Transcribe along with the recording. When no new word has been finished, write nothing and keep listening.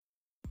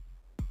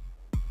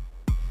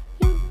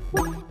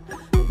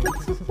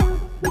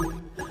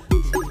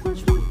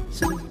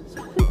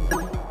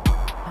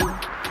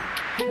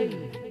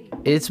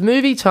It's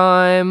movie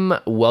time.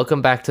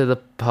 Welcome back to the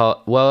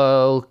pod.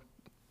 Well,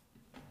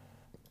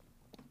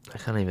 I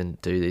can't even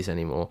do these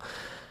anymore.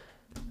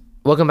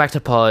 Welcome back to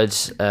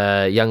Pods.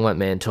 Young white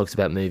man talks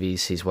about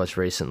movies he's watched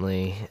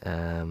recently.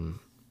 How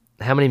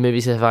many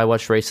movies have I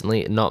watched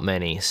recently? Not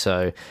many.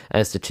 So,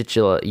 as the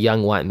titular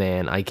young white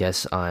man, I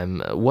guess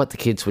I'm what the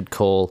kids would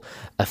call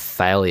a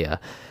failure.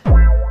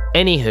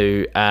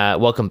 Anywho,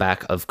 welcome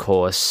back, of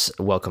course.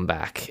 Welcome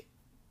back.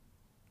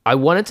 I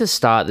wanted to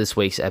start this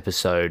week's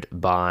episode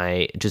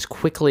by just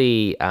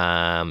quickly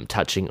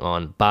touching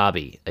on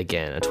Barbie,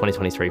 again, a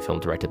 2023 film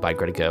directed by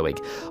Greta Gerwig.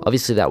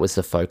 Obviously, that was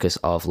the focus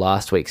of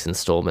last week's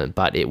installment,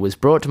 but it was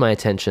brought to my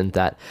attention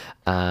that,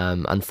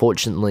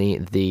 unfortunately,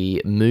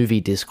 the movie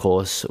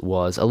discourse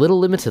was a little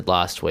limited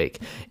last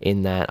week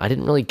in that I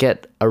didn't really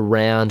get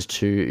around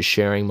to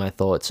sharing my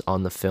thoughts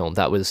on the film.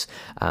 That was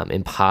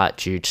in part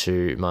due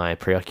to my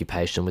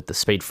preoccupation with the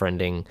speed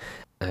friending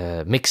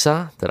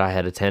mixer that I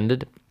had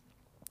attended.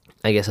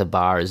 I guess a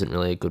bar isn't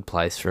really a good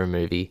place for a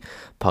movie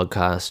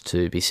podcast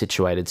to be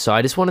situated. So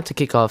I just wanted to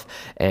kick off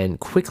and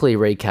quickly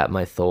recap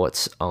my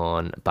thoughts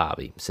on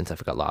Barbie, since I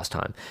forgot last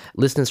time.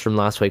 Listeners from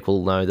last week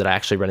will know that I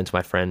actually ran into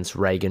my friends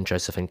Reagan,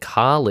 Joseph, and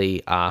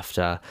Carly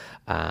after,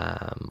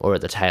 or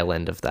at the tail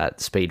end of that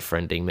speed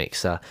friending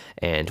mixer,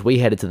 and we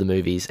headed to the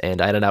movies,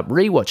 and I ended up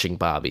rewatching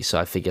Barbie, so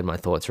I figured my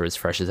thoughts are as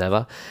fresh as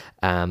ever.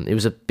 It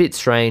was a bit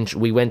strange.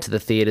 We went to the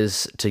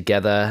theaters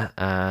together,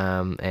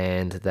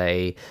 and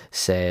they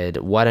said,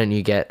 "Why don't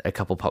you get a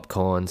couple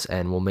popcorns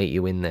and we'll meet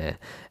you in there?"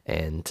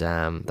 And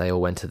they all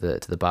went to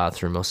the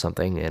bathroom or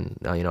something, and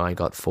I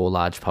got 4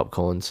 large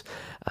popcorns,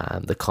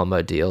 the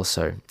combo deal,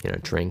 so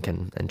drink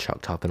and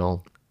choc top and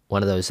all.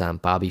 One of those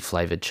Barbie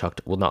flavored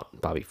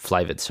not Barbie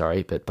flavored,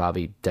 sorry, but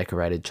Barbie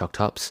decorated choc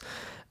tops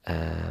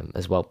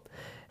as well.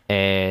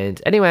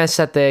 And anyway, I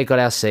sat there, got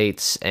our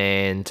seats,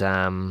 and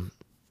I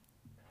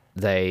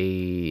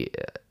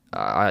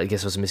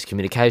guess it was a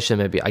miscommunication.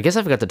 Maybe I guess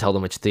I forgot to tell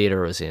them which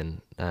theater I was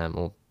in,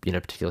 or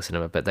particular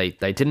cinema. But they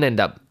didn't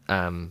end up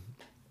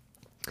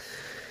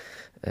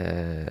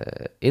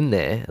in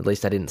there. At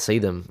least I didn't see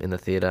them in the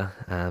theater.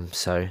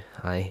 So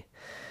I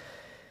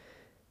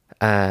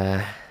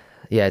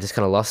just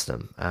kind of lost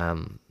them.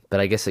 But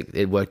I guess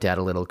it worked out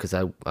a little because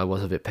I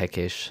was a bit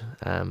peckish.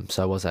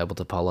 So I was able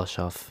to polish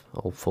off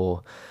all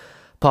 4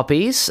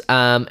 poppies.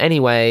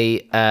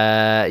 Anyway,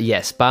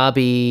 yes,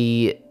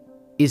 Barbie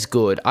is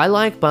good. I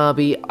like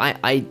Barbie.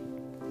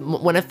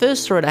 When I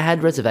first saw it, I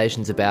had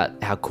reservations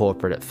about how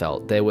corporate it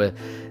felt. There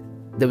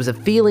was a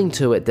feeling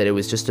to it that it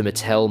was just a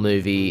Mattel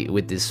movie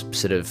with this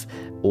sort of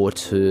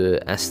auteur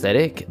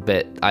aesthetic,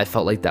 but I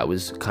felt like that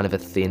was kind of a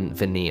thin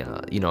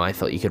veneer. I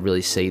felt you could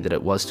really see that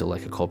it was still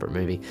like a corporate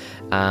movie.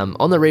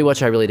 On the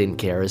rewatch, I really didn't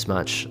care as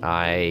much.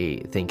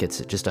 I think it's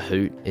just a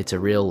hoot. It's a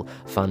real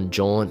fun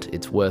jaunt.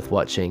 It's worth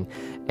watching,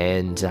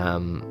 and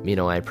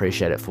I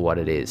appreciate it for what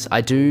it is.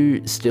 I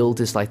do still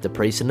dislike the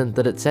precedent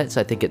that it sets.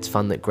 I think it's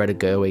fun that Greta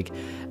Gerwig,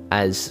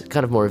 as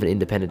kind of more of an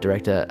independent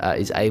director,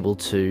 is able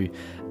to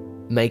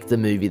make the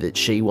movie that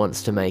she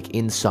wants to make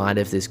inside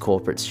of this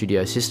corporate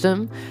studio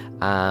system.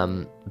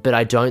 But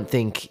I don't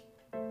think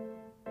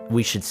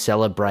we should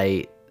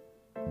celebrate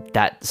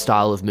that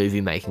style of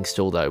movie making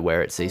still, though,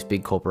 where it's these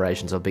big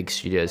corporations or big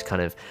studios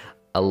kind of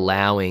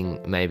allowing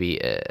maybe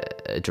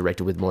a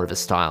director with more of a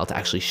style to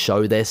actually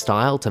show their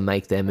style, to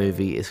make their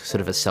movie is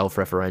sort of a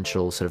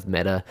self-referential sort of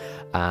meta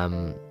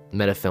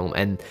film.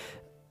 And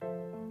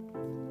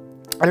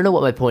I don't know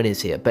what my point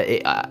is here, but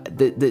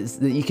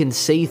you can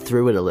see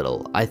through it a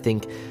little. I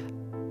think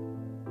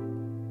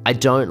I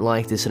don't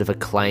like this sort of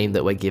acclaim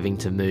that we're giving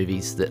to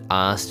movies that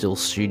are still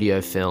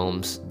studio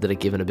films that are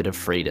given a bit of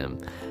freedom.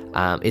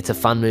 It's a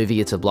fun movie.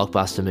 It's a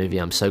blockbuster movie.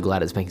 I'm so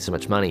glad it's making so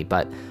much money,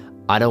 but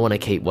I don't want to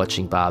keep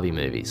watching Barbie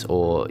movies,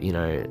 or,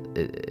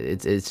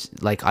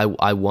 it's like I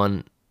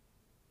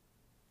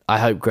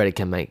hope Greta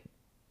can make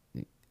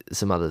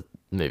some other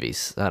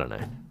movies. I don't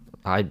know.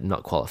 I'm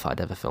not qualified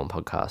to have a film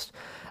podcast.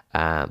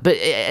 But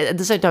at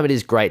the same time, it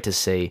is great to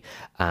see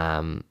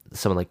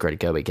someone like Greta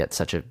Gerwig get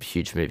such a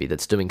huge movie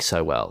that's doing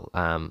so well.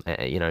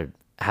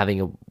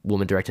 Having a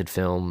woman-directed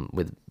film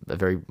with a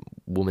very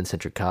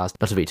woman-centric cast.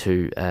 Not to be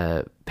too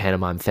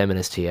pantomime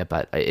feminist here,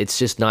 but it's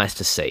just nice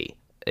to see.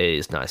 It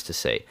is nice to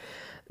see.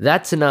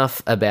 That's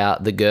enough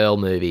about the girl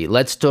movie.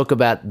 Let's talk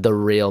about the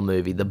real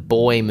movie, the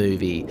boy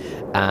movie,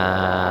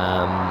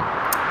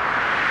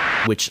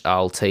 which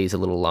I'll tease a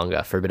little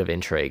longer for a bit of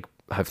intrigue.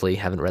 Hopefully you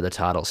haven't read the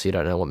title, so you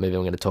don't know what movie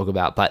I'm going to talk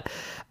about. But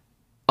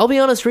I'll be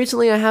honest,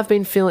 recently I have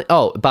been feeling...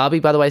 Oh,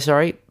 Barbie, by the way,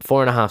 sorry.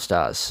 4.5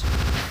 stars.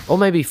 Or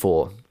maybe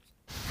 4.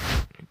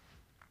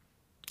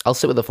 I'll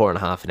sit with the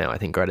 4.5 now. I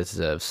think Greta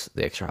deserves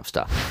the extra half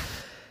star.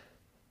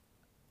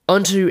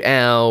 On to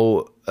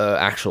our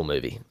actual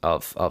movie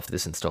of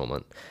this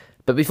installment.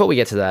 But before we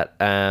get to that,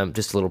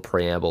 just a little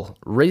preamble.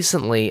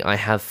 Recently, I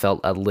have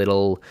felt a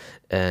little...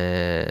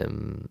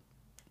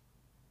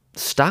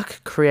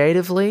 stuck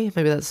creatively,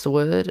 maybe that's the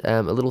word,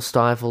 a little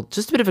stifled,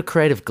 just a bit of a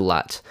creative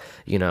glut.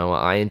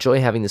 I enjoy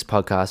having this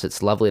podcast.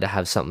 It's lovely to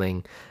have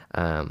something,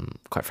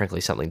 quite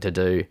frankly, something to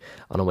do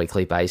on a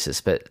weekly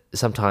basis, but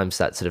sometimes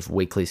that sort of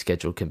weekly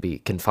schedule can be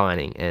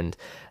confining, and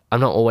I'm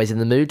not always in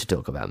the mood to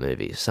talk about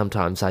movies.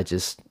 Sometimes I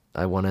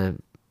want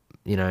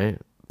to,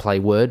 play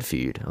Word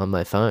Feud on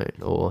my phone,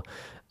 or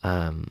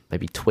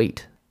maybe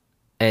tweet.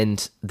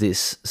 And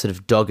this sort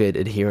of dogged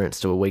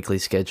adherence to a weekly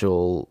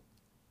schedule,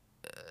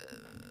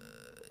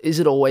 is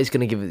it always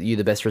going to give you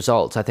the best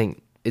results? I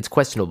think it's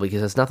questionable, because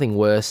there's nothing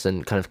worse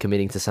than kind of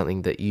committing to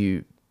something that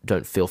you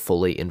don't feel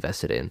fully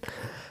invested in.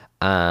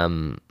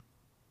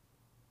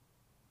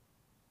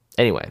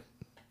 Anyway,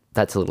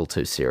 that's a little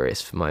too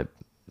serious for my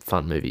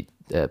fun movie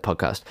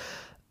podcast.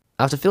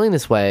 After feeling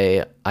this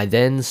way, I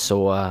then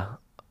saw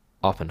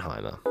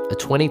Oppenheimer, a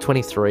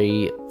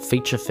 2023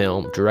 feature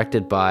film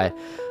directed by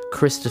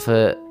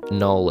Christopher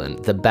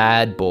Nolan, the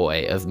bad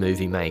boy of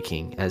movie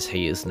making, as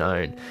he is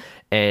known.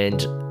 And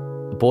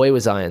boy,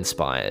 was I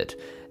inspired.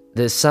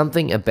 There's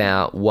something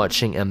about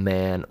watching a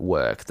man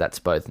work. That's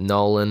both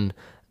Nolan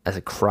as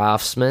a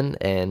craftsman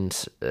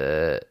and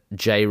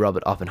J.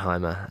 Robert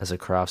Oppenheimer as a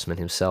craftsman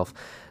himself.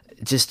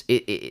 Just,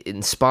 it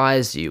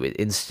inspires you. It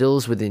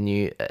instills within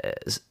you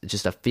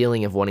just a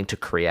feeling of wanting to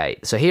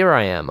create. So here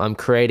I am. I'm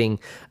creating,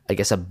 I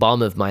guess, a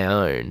bomb of my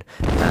own,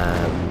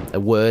 a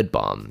word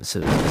bomb,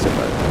 sort of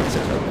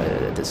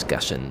a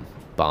discussion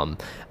bomb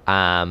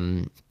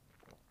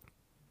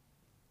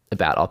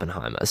about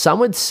Oppenheimer. Some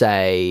would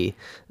say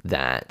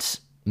that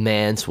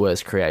man's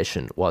worst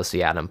creation was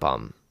the atom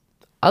bomb.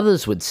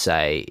 Others would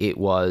say it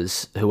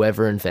was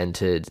whoever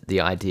invented the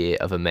idea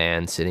of a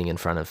man sitting in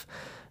front of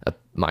a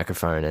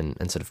microphone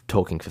and sort of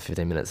talking for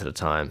 15 minutes at a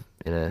time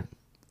in a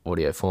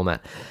audio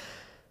format.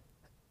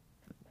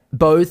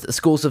 Both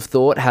schools of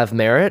thought have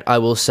merit, I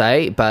will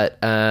say, but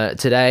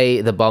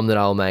today the bomb that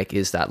I'll make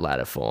is that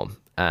latter form,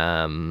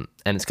 and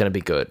it's going to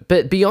be good.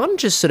 But beyond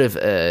just sort of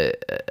a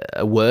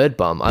word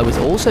bomb, I was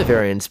also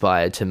very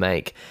inspired to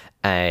make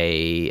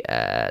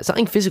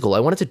something physical. I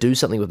wanted to do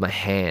something with my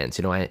hands.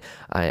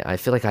 I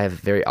feel like I have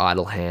very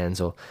idle hands,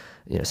 or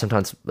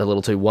sometimes a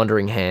little too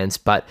wandering hands,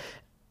 but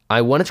I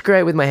wanted to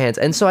create with my hands,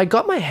 and so I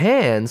got my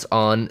hands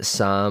on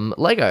some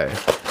Lego,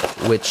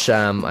 which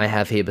I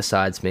have here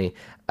beside me,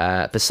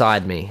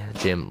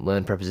 Jim,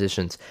 learn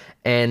prepositions,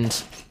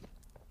 and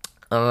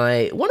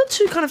I wanted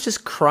to kind of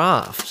just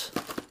craft,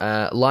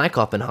 like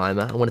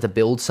Oppenheimer. I wanted to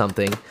build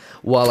something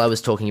while I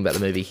was talking about the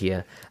movie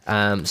here.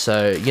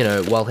 So,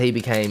 while he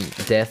became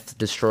Death,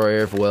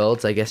 Destroyer of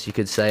Worlds, I guess you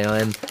could say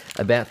I'm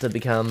about to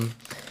become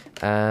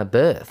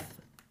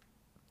Birth,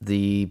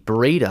 the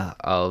breeder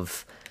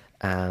of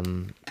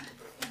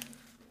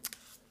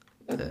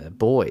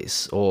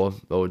boys or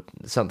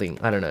something,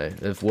 I don't know,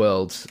 of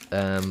worlds.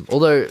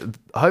 Although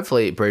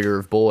hopefully breeder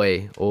of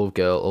boy or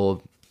girl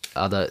or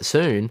other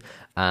soon.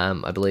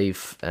 I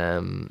believe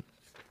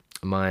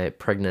my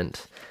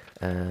pregnant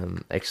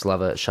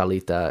ex-lover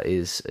Charlita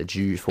is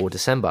due for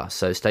December,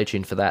 so stay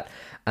tuned for that.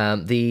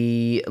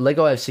 The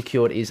Lego I've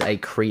secured is a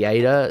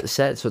creator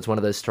set, so it's one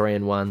of those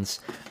story-in-ones.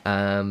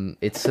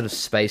 It's sort of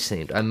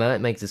space-themed. I might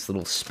make this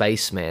little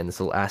spaceman, this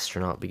little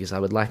astronaut, because I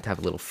would like to have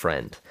a little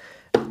friend.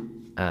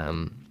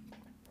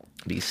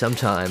 Because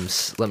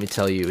sometimes, let me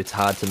tell you, it's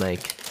hard to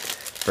make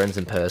friends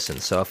in person.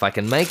 So if I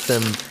can make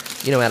them,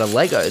 out of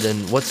Lego, then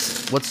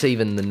what's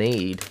even the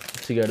need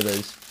to go to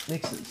those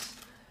mixes?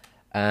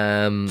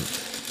 I'm not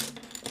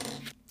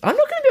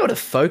going to be able to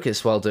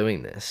focus while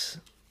doing this.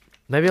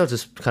 Maybe I'll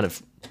just kind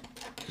of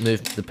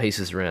move the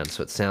pieces around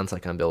so it sounds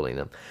like I'm building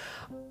them.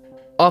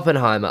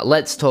 Oppenheimer,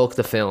 let's talk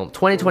the film.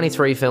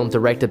 2023 film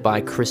directed by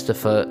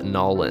Christopher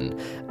Nolan.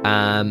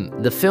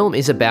 The film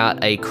is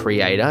about a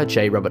creator,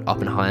 J. Robert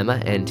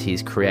Oppenheimer, and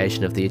his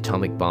creation of the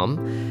atomic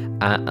bomb.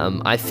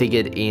 I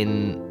figured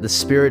in the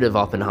spirit of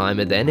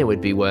Oppenheimer then it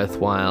would be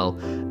worthwhile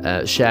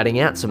shouting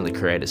out some of the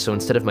creators. So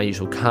instead of my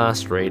usual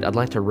cast read, I'd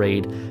like to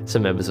read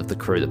some members of the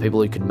crew, the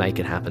people who could make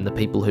it happen, the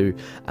people who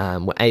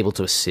were able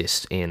to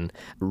assist in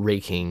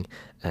wreaking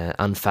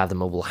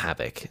unfathomable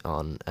havoc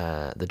on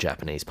the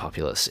Japanese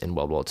populace in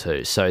World War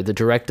II. So the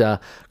director,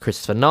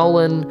 Christopher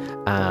Nolan,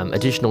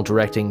 additional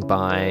directing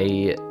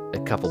by a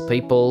couple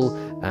people,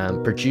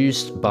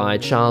 produced by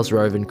Charles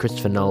Roven,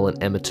 Christopher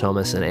Nolan, Emma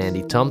Thomas, and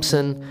Andy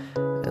Thompson.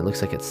 It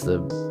looks like it's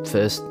the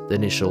first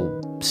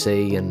initial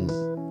C and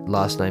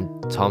last name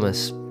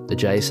Thomas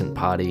adjacent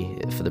party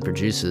for the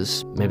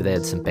producers. Maybe they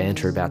had some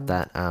banter about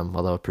that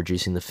while they were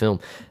producing the film.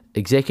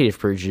 Executive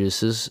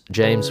producers,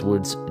 James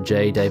Woods,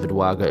 J. David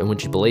Wago, and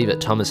would you believe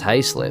it, Thomas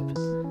Hayslip.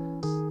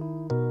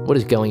 What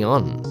is going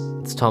on?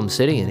 It's Tom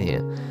sitting in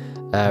here.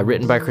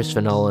 Written by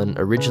Christopher Nolan,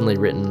 originally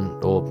written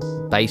or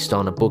based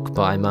on a book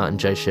by Martin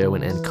J.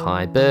 Sherwin and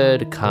Kai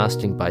Bird,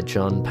 casting by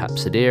John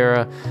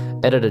Papsadera,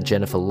 editor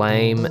Jennifer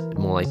Lame,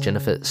 more like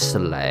Jennifer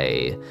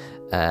Soleil.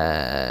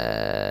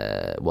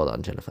 Well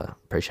done, Jennifer.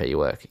 Appreciate your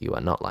work. You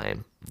are not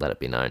lame. Let it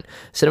be known.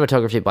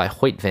 Cinematography by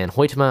Hoyt van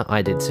Hoytema.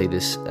 I did see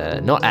this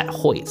not at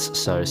Hoyt's,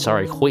 so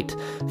sorry Hoyt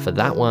for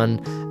that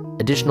one.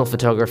 Additional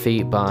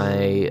photography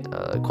by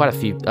quite a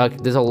few.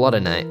 There's a lot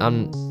of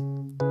names.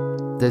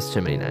 There's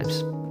too many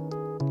names.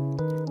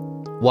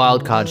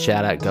 Wildcard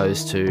shout out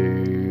goes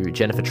to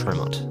Jennifer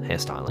Tremont,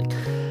 hairstyling.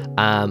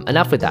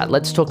 Enough with that.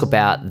 Let's talk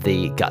about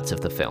the guts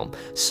of the film.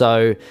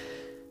 So,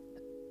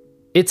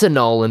 it's a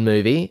Nolan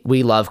movie.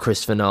 We love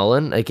Christopher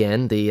Nolan.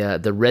 Again,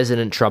 the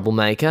resident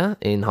troublemaker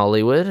in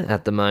Hollywood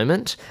at the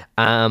moment.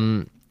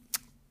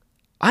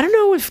 I don't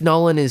know if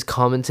Nolan is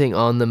commenting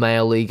on the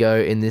male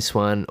ego in this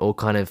one or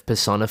kind of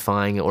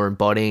personifying it or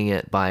embodying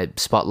it by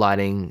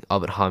spotlighting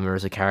Oppenheimer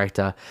as a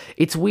character.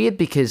 It's weird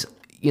because,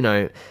 you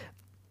know,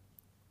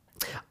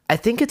 I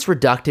think it's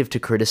reductive to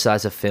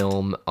criticize a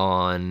film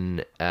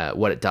on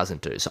what it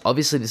doesn't do. So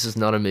obviously this is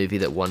not a movie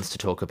that wants to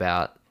talk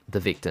about the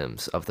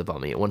victims of the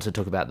bombing. It wants to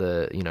talk about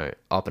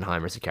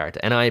Oppenheimer as a character.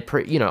 And I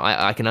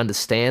can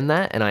understand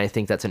that, and I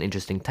think that's an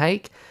interesting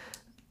take.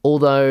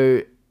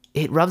 Although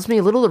it rubs me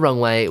a little the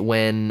wrong way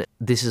when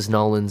this is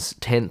Nolan's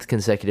 10th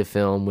consecutive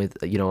film with,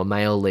 a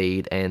male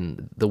lead,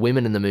 and the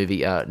women in the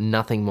movie are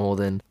nothing more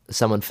than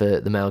someone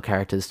for the male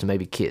characters to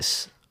maybe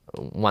kiss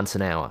once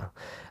an hour.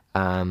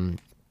 I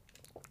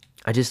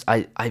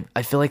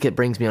feel like it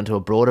brings me onto a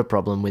broader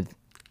problem with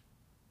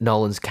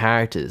Nolan's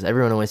characters.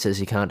 Everyone always says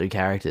he can't do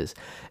characters,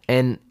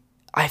 and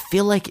I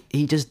feel like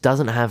he just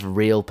doesn't have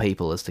real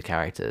people as the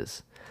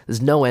characters.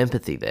 There's no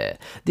empathy there.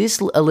 This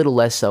a little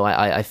less so.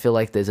 I feel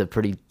like there's a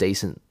pretty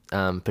decent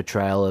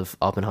portrayal of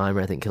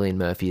Oppenheimer. I think Cillian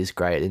Murphy is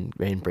great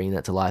in bringing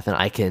that to life, and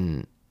I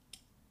can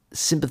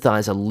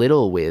sympathize a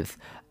little with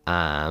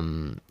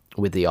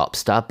the op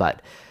star,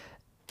 but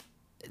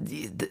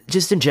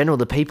just in general,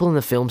 the people in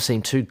the film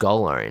seem too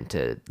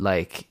goal-oriented.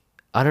 Like,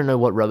 I don't know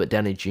what Robert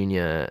Downey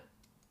Jr.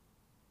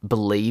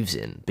 believes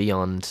in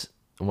beyond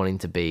wanting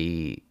to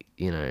be,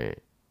 a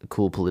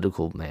cool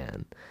political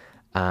man.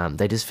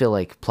 They just feel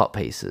like plot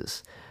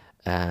pieces.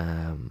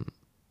 But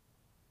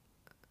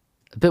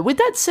with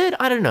that said,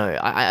 I don't know.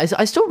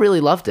 I still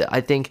really loved it.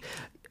 I think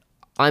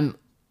I'm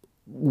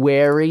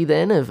wary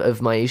then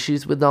of my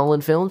issues with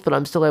Nolan films, but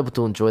I'm still able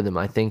to enjoy them.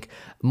 I think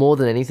more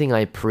than anything, I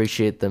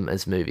appreciate them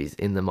as movies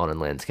in the modern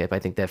landscape. I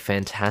think they're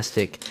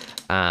fantastic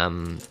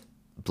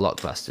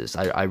blockbusters.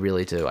 I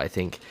really do. I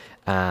think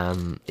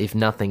if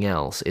nothing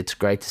else, it's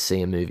great to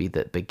see a movie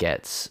that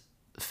begets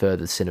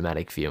further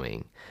cinematic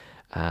viewing.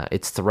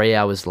 It's 3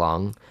 hours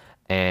long,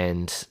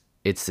 and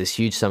it's this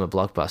huge summer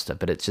blockbuster,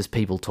 but it's just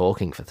people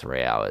talking for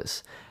 3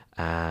 hours.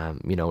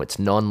 It's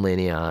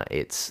non-linear,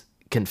 it's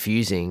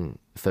confusing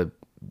for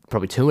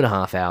probably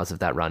 2.5 hours of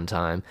that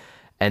runtime,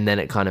 and then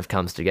it kind of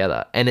comes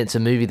together. And it's a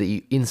movie that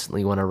you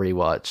instantly want to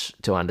rewatch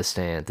to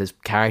understand. There's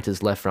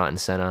characters left, right, and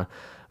center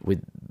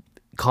with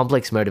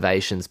complex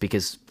motivations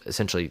because,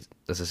 essentially,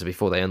 as I said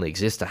before, they only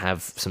exist to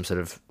have some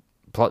sort of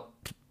plot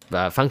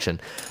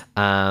function.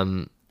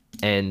 And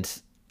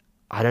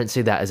I don't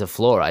see that as a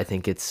flaw. I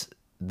think it's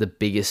the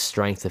biggest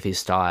strength of his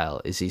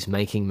style is he's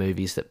making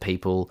movies that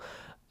people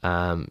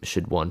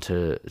should want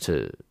to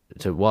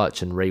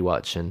watch and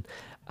rewatch, and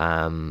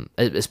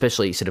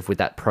especially sort of with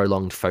that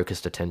prolonged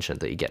focused attention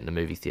that you get in a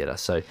movie theater.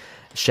 So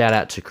shout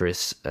out to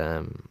Chris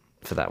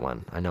for that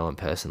one. I know him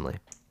personally.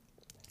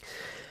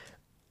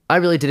 I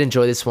really did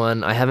enjoy this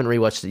one. I haven't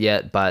rewatched it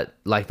yet, but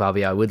like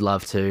Barbie, I would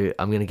love to.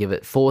 I'm going to give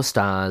it 4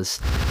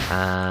 stars.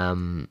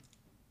 And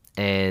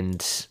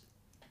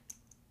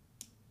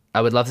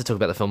I would love to talk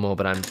about the film more,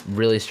 but I'm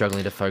really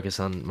struggling to focus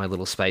on my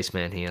little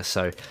spaceman here.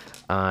 So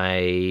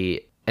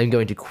I am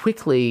going to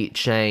quickly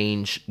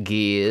change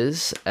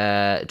gears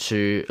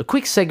to a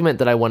quick segment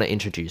that I want to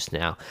introduce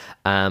now.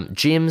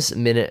 Jim's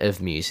Minute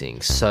of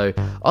Musings. So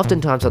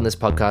oftentimes on this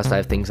podcast, I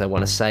have things I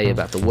want to say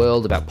about the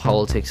world, about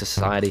politics,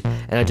 society,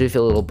 and I do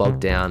feel a little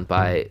bogged down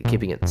by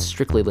keeping it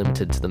strictly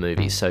limited to the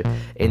movies. So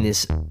in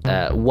this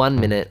 1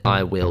 minute,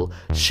 I will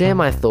share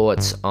my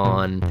thoughts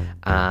on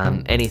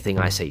anything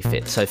I see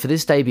fit. So for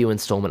this debut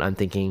installment, I'm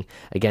thinking,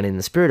 again, in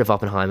the spirit of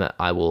Oppenheimer,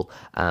 I will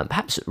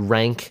perhaps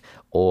rank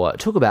or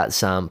talk about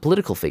some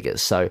political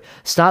figures. So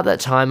start that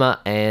timer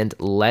and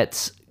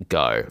let's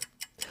go.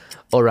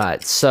 All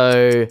right,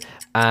 so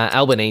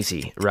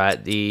Albanese,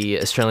 right, the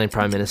Australian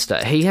Prime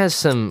Minister, he has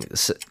some,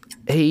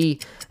 I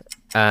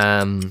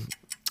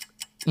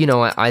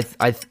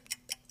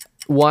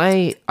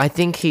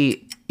think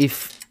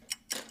if,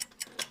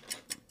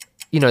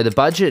 the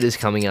budget is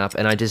coming up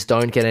and I just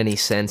don't get any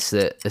sense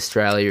that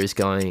Australia is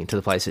going to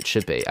the place it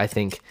should be. I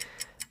think,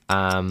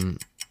 I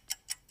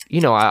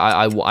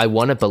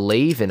want to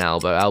believe in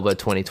Albo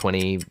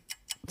 2020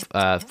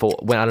 for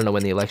when I don't know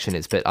when the election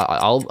is, but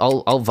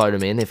I'll vote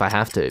him in if I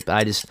have to. But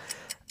I just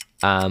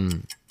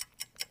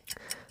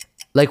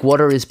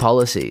what are his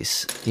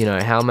policies?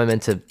 How am I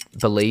meant to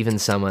believe in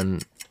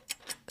someone?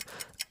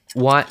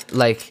 Why?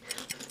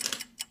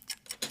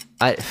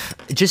 I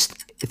just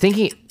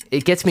thinking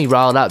it gets me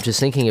riled up just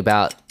thinking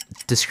about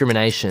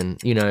discrimination,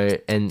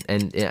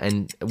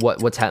 and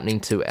what's happening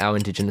to our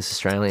Indigenous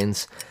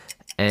Australians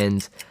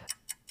and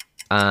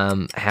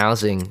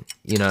housing.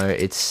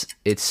 It's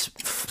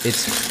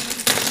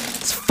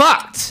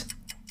fucked.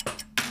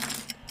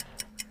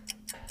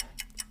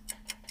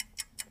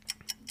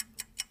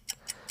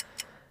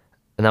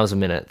 And that was a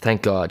minute.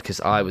 Thank God, because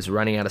I was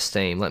running out of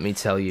steam, let me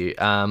tell you.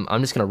 I'm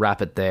just going to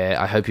wrap it there.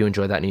 I hope you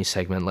enjoyed that new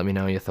segment. Let me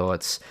know your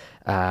thoughts.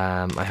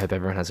 I hope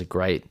everyone has a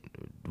great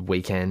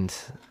weekend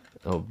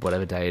or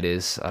whatever day it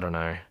is. I don't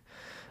know.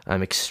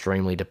 I'm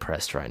extremely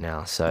depressed right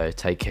now. So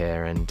take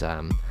care and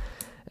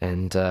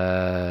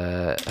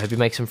I hope you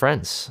make some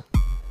friends.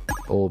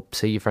 Or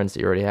see your friends that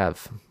you already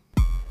have.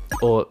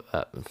 Or,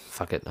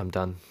 fuck it, I'm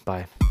done.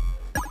 Bye.